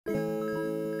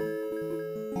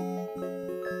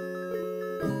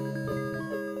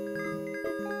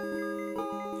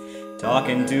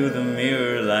talking to the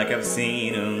mirror like I've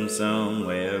seen him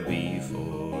somewhere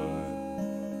before.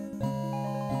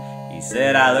 He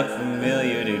said I look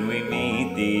familiar, did we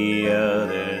meet the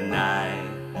other night?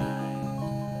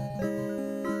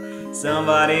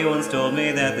 Somebody once told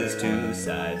me that there's two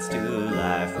sides to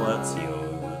life, what's yours?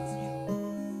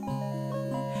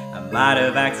 I might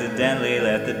have accidentally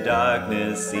let the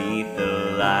darkness eat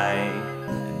the light,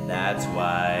 and that's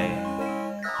why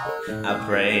I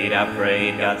prayed,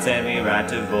 God sent me right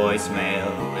to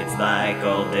voicemail. It's like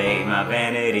all day my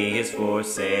vanity is for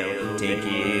sale. Take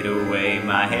it away,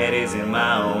 my head is in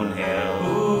my own hell.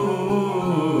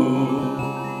 Ooh,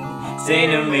 say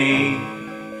to me,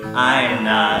 I am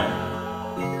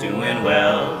not doing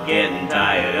well, getting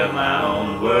tired of my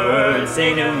own words.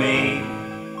 Say to me,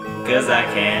 cause I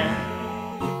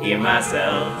can't hear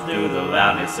myself through the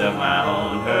loudness of my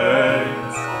own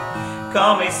hurts.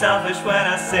 Call me selfish when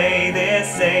I say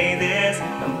this,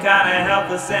 I'm kinda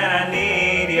helpless and I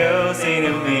need you. Say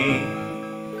to me,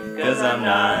 cause I'm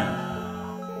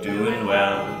not doing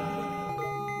well.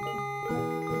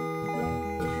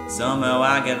 Somehow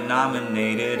I get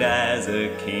nominated as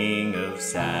a king of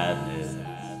sadness.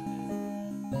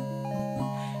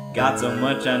 Got so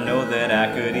much I know that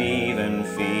I could even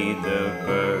feed the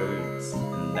birds,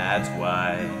 and that's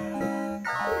why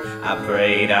I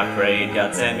prayed,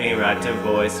 God sent me right to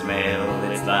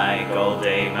voicemail. It's like all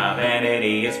day my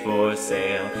vanity is for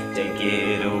sale. Take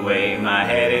it away, my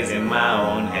head is in my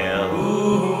own hell.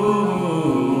 Ooh,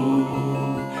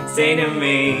 say to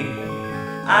me,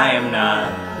 I am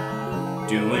not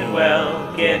doing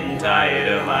well, getting tired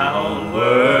of my own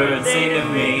words. Say to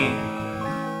me,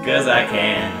 cause I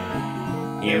can't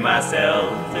hear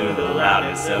myself through the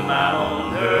loudness of my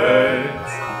own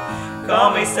hurts.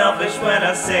 Call me selfish when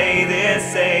I say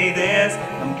this,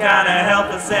 I'm kinda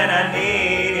helpless and I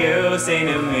need you. Say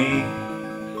to me,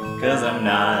 cause I'm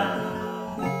not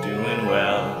doing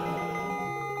well.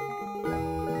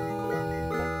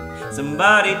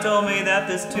 Somebody told me that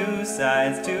there's two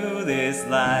sides to this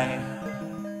life.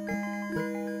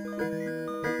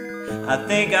 I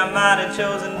think I might have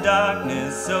chosen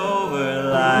darkness over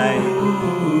light.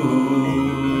 Ooh,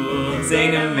 say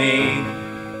to me,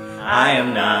 I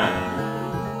am not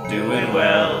doing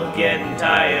well, getting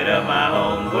tired of my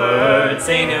own words.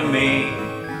 Say to me,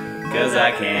 cause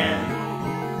I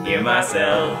can't hear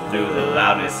myself through the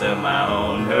loudness of my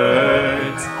own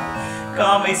hurts.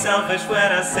 Call me selfish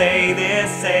when I say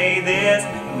this,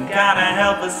 I'm kinda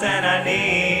helpless and I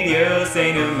need you.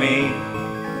 Say to me,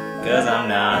 cause I'm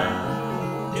not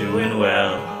doing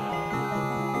well.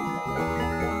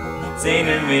 Say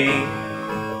to me,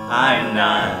 I am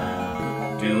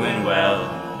not doing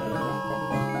well.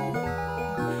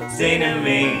 Say to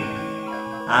me,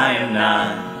 I am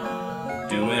not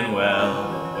doing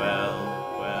well.